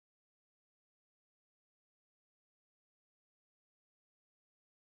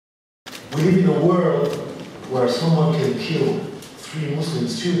We live in a world where someone can kill 3 Muslim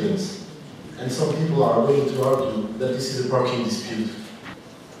students, and some people are going to argue that this is a parking dispute.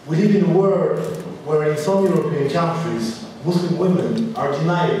 We live in a world where in some European countries, Muslim women are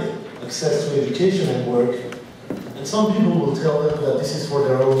denied access to education and work, and some people will tell them that this is for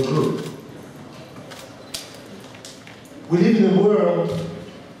their own good. We live in a world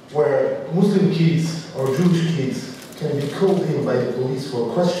where Muslim kids or Jewish kids can be called in by the police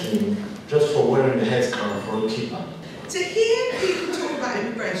for questioning just for wearing a headscarf or a kippah. To hear people talk about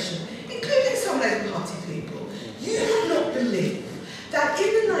immigration, including some Labour Party people, you would not believe that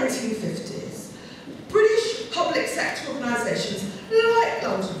in the 1950s, British public sector organisations like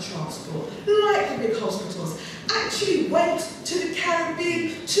London Transport, like the big hospitals, actually went to the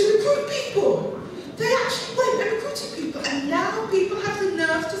Caribbean to recruit people. They actually went and recruited people, and now people have the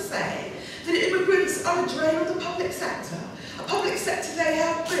nerve to say that immigrants are a drain on the public sector, a public sector they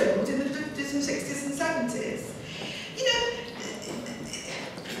have built in the 50s and 60s and 70s. You know,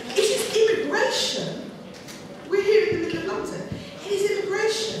 it is immigration. We're here in the middle of London. It is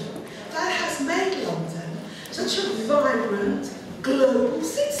immigration that has made London such a vibrant, global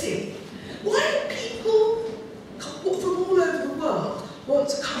city. Why do people from all over the world want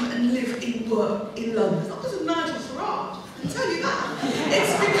to come and live and work in London? It's not because of Nigel Farage, I can tell you that.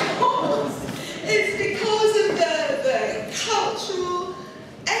 It's because of the cultural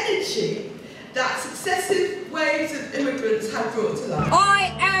energy that successive waves of immigrants have brought to life.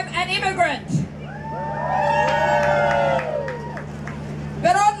 I am an immigrant.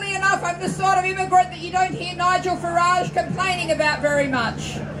 But oddly enough, I'm the sort of immigrant that you don't hear Nigel Farage complaining about very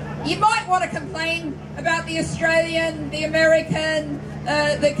much. You might want to complain about the Australian, the American,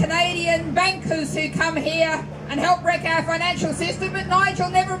 the Canadian bankers who come here and help wreck our financial system, but Nigel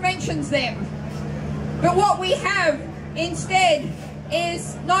never mentions them. But what we have instead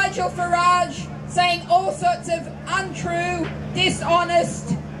is Nigel Farage saying all sorts of untrue,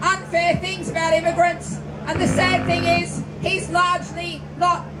 dishonest, unfair things about immigrants, and the sad thing is, he's largely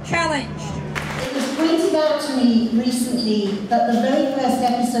not challenged. It was pointed out to me recently that the very first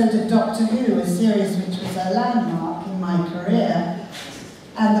episode of Doctor Who, a series which was a landmark in my career,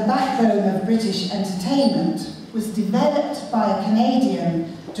 and the backbone of British entertainment, was developed by a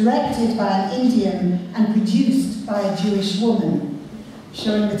Canadian, directed by an Indian, and produced by a Jewish woman,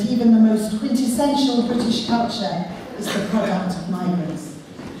 showing that even the most quintessential British culture is the product of migrants.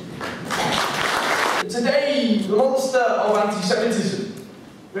 Today, the monster of anti-Semitism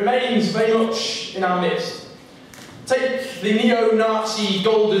remains very much in our midst. Take the neo-Nazi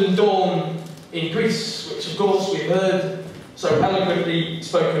Golden Dawn in Greece, which of course we've heard so eloquently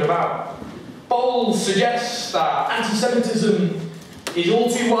spoken about. Polls suggest that anti-Semitism is all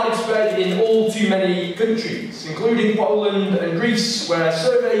too widespread in all too many countries, including Poland and Greece, where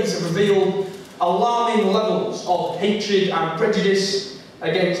surveys have revealed alarming levels of hatred and prejudice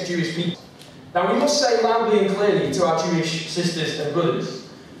against Jewish people. Now we must say loudly and clearly to our Jewish sisters and brothers,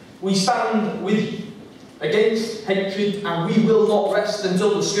 we stand with you against hatred, and we will not rest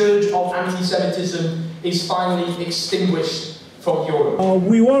until the scourge of anti-Semitism is finally extinguished from Europe.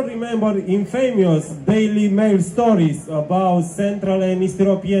 We all remember infamous Daily Mail stories about Central and East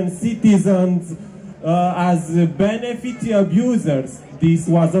European citizens as benefit abusers. This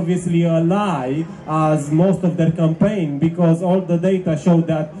was obviously a lie, as most of their campaign, because all the data showed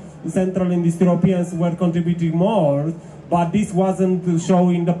that Central and East Europeans were contributing more, but this wasn't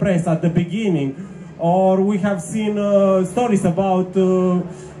shown in the press at the beginning. Or we have seen stories about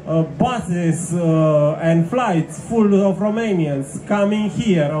buses and flights full of Romanians coming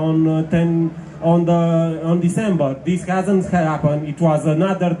here on December. This hasn't happened. It was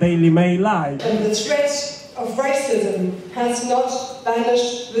another Daily Mail lie. And the threat of racism has not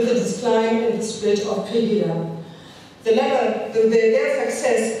vanished with the decline in the spirit of Pegida. Their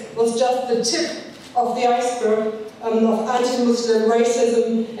success was just the tip of the iceberg of anti-Muslim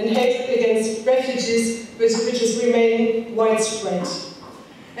racism and hatred against refugees, which is remaining widespread.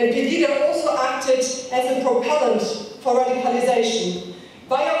 And Pegida also acted as a propellant for radicalization.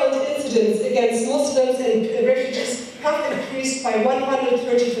 Violent incidents against Muslims and refugees have increased by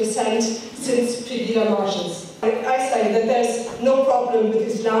 130% since Pegida marches. I say that there's no problem with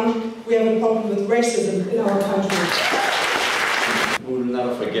Islam, we have a problem with racism in our country. We will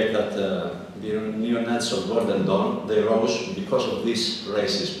never forget that the neo-Nazis of Golden Dawn, they rose because of this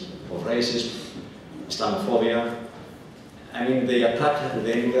racism, Islamophobia. I mean, they attacked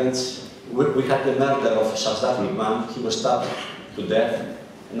the immigrants. We had the murder of Sadat Lukman. He was stabbed to death,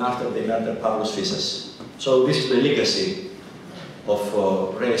 and after they murdered Pavlos Fyssas. So this is the legacy of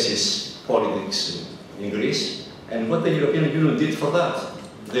racist politics in Greece, and what the European Union did for that.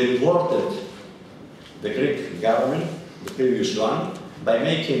 they rewarded the Greek government, the previous one, by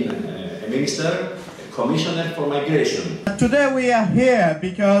making a minister, a commissioner for migration. Today we are here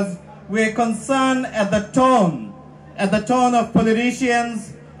because we are concerned at the tone of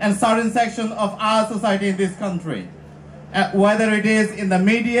politicians and certain sections of our society in this country. Whether it is in the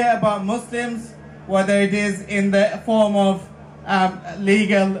media about Muslims, whether it is in the form of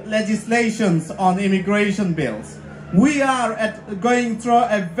legal legislations on immigration bills. We are going through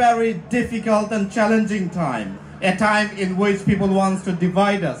a very difficult and challenging time, a time in which people want to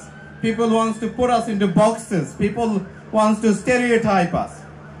divide us, people want to put us into boxes, people want to stereotype us.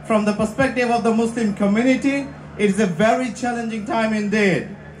 From the perspective of the Muslim community, it is a very challenging time indeed.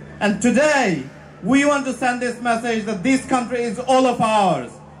 And today, we want to send this message that this country is all of ours.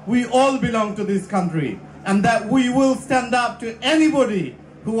 We all belong to this country, and that we will stand up to anybody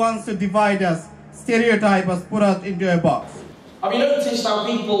who wants to divide us, stereotype us, put us into a box. Have you noticed how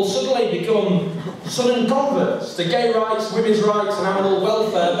people suddenly become sudden converts to gay rights, women's rights and animal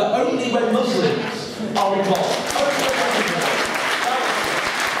welfare, but only when Muslims are involved?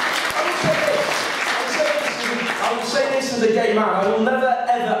 I will say this as a gay man, I will never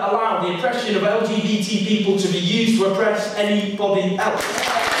ever allow the oppression of LGBT people to be used to oppress anybody else.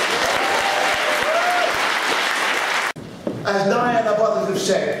 As Diana Brothers have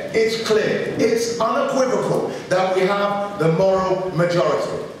said, it's clear, it's unequivocal that we have the moral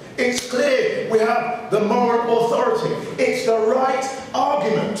majority. It's clear we have the moral authority. It's the right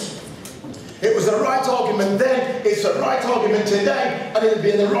argument. It was the right argument then, it's the right argument today, and it'll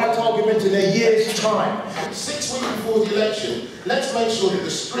be the right argument in a year's time. 6 weeks before the election, let's make sure that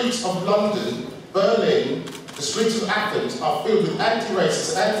the streets of London, Berlin, the streets of Athens are filled with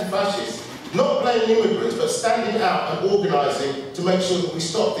anti-racists, anti-fascists, not blaming immigrants, but standing out and organising to make sure that we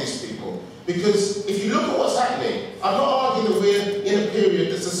stop these people. Because if you look at what's happening, I'm not arguing that we're in a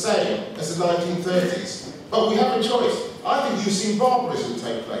period that's the same as the 1930s, but we have a choice. I think you've seen barbarism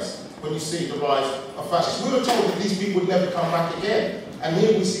take place when you see the rise of fascists. We were told that these people would never come back again, and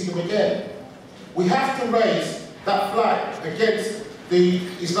here we see them again. We have to raise that flag against the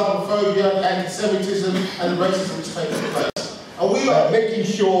Islamophobia, anti-Semitism, and the racism that's taking place. And we are making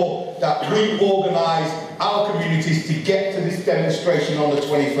sure that we organise our communities to get to this demonstration on the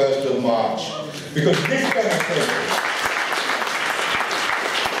 21st of March. Because this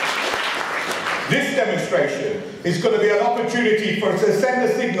demonstration is going to be an opportunity for us to send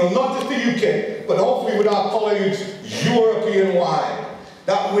a signal, not just to UK, but hopefully with our colleagues European-wide,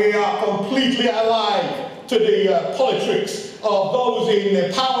 that we are completely alive to the politics of those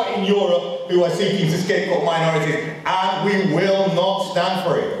in power in Europe who are seeking to scapegoat minorities, and we will not stand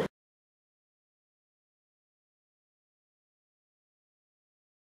for it.